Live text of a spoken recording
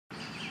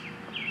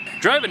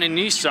Driving a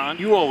Nissan,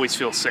 you always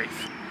feel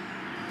safe.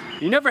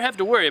 You never have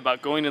to worry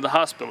about going to the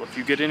hospital if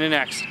you get in an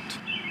accident,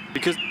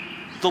 because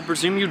they'll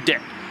presume you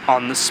dead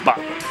on the spot.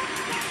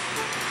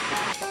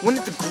 One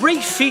of the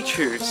great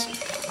features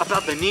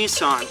about the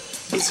Nissan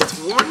is its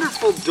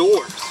wonderful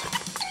doors.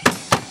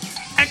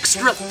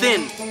 Extra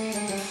thin.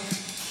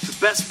 The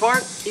best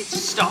part, it's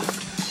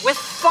stuffed with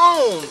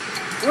foam.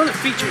 One of the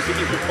features that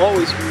you can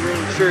always be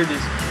reassured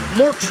is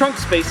more trunk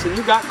space than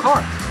you got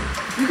car.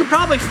 You could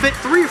probably fit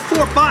 3 or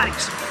 4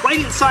 bikes right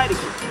inside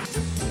of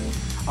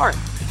you. Alright,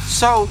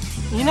 so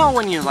you know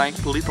when you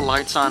like leave the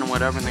lights on or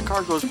whatever and the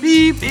car goes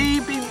beep,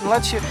 beep, beep, and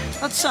let's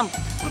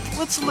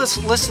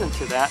listen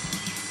to that.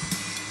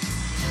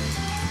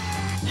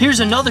 Here's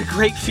another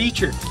great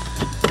feature,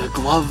 the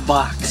glove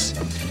box.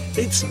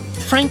 It's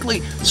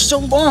frankly so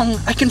long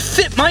I can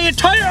fit my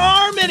entire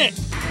arm in it.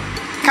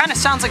 Kind of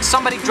sounds like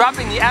somebody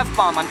dropping the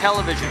F-bomb on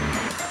television.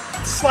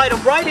 Slide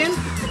them right in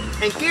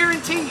and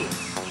guarantee you.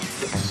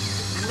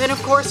 And then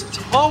of course it's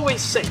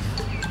always safe.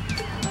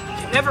 You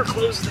can never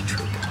close the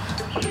trunk.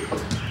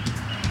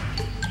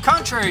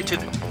 Contrary to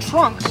the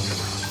trunk,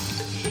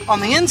 on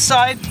the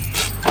inside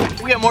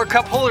we got more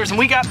cup holders and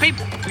we got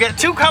people. We got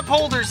 2 cup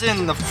holders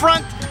in the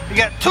front. We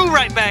got 2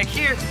 right back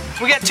here.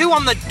 We got 2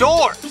 on the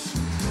doors.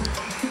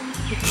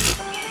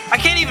 I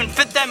can't even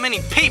fit that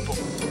many people.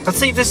 Let's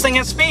see if this thing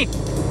has speed.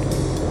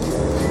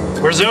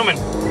 We're zooming.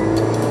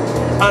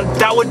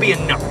 That would be a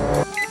no.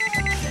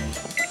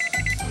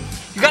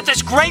 You got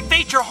this great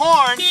feature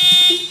horn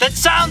that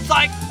sounds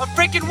like a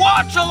freaking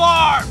watch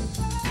alarm.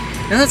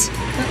 Now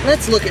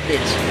let's look at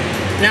this.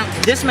 Now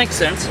this makes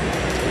sense.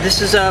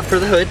 This is for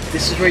the hood.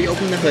 This is where you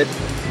open the hood.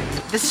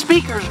 The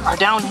speakers are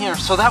down here,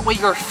 so that way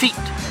your feet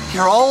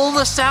hear all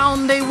the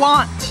sound they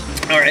want.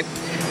 All right,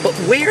 but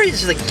where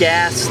is the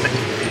gas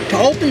thing? To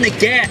open the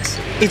gas,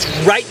 it's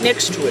right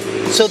next to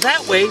it. So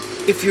that way,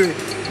 if you're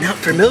not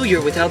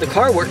familiar with how the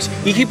car works,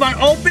 you keep on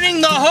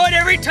opening the hood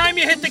every time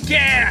you hit the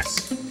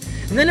gas.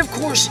 And then of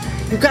course,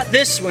 you've got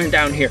this one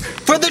down here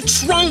for the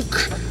trunk.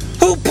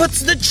 Who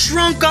puts the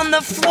trunk on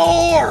the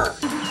floor?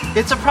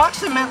 It's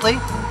approximately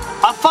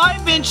a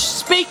 5-inch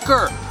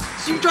speaker.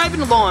 So you're driving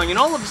along and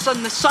all of a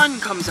sudden the sun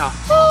comes out.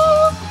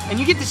 And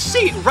you get to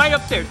see it right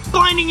up there,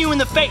 blinding you in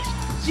the face.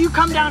 So you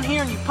come down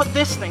here and you put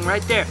this thing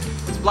right there.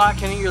 It's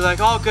blocking it, you're like,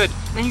 oh good.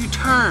 And then you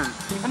turn.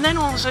 And then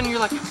all of a sudden you're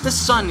like, the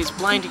sun is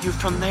blinding you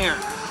from there.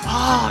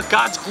 Oh,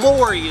 God's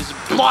glory is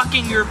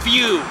blocking your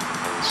view.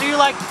 So you're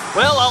like,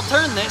 well, I'll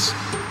turn this.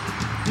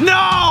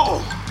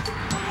 No!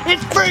 It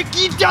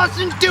freaking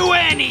doesn't do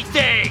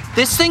anything!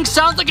 This thing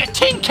sounds like a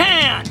tin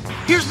can!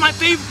 Here's my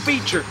favorite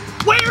feature.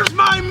 Where's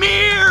my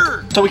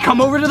mirror? So we come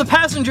over to the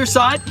passenger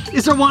side.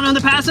 Is there one on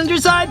the passenger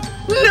side?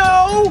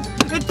 No!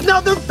 It's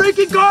another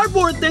freaking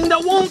cardboard thing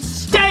that won't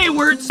stay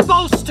where it's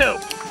supposed to.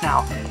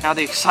 Now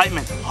the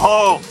excitement,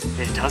 oh,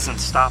 it doesn't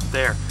stop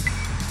there.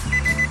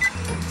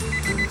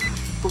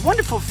 The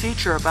wonderful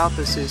feature about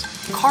this is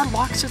the car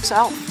locks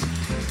itself.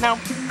 Now,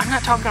 I'm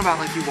not talking about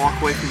like you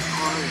walk away from the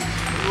car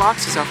and it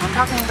locks itself. I'm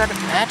talking about it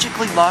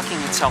magically locking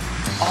itself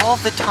all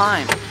the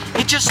time.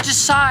 It just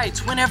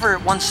decides whenever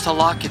it wants to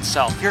lock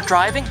itself. You're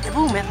driving,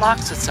 boom, it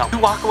locks itself. You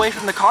walk away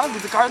from the car,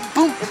 leave the car,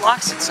 boom, it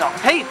locks itself.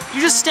 Hey,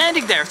 you're just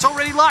standing there, it's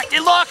already locked.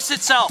 It locks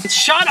itself.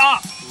 Shut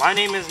up! My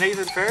name is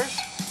Nathan Ferris,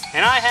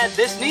 and I had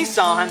this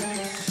Nissan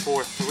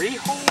for 3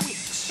 whole years.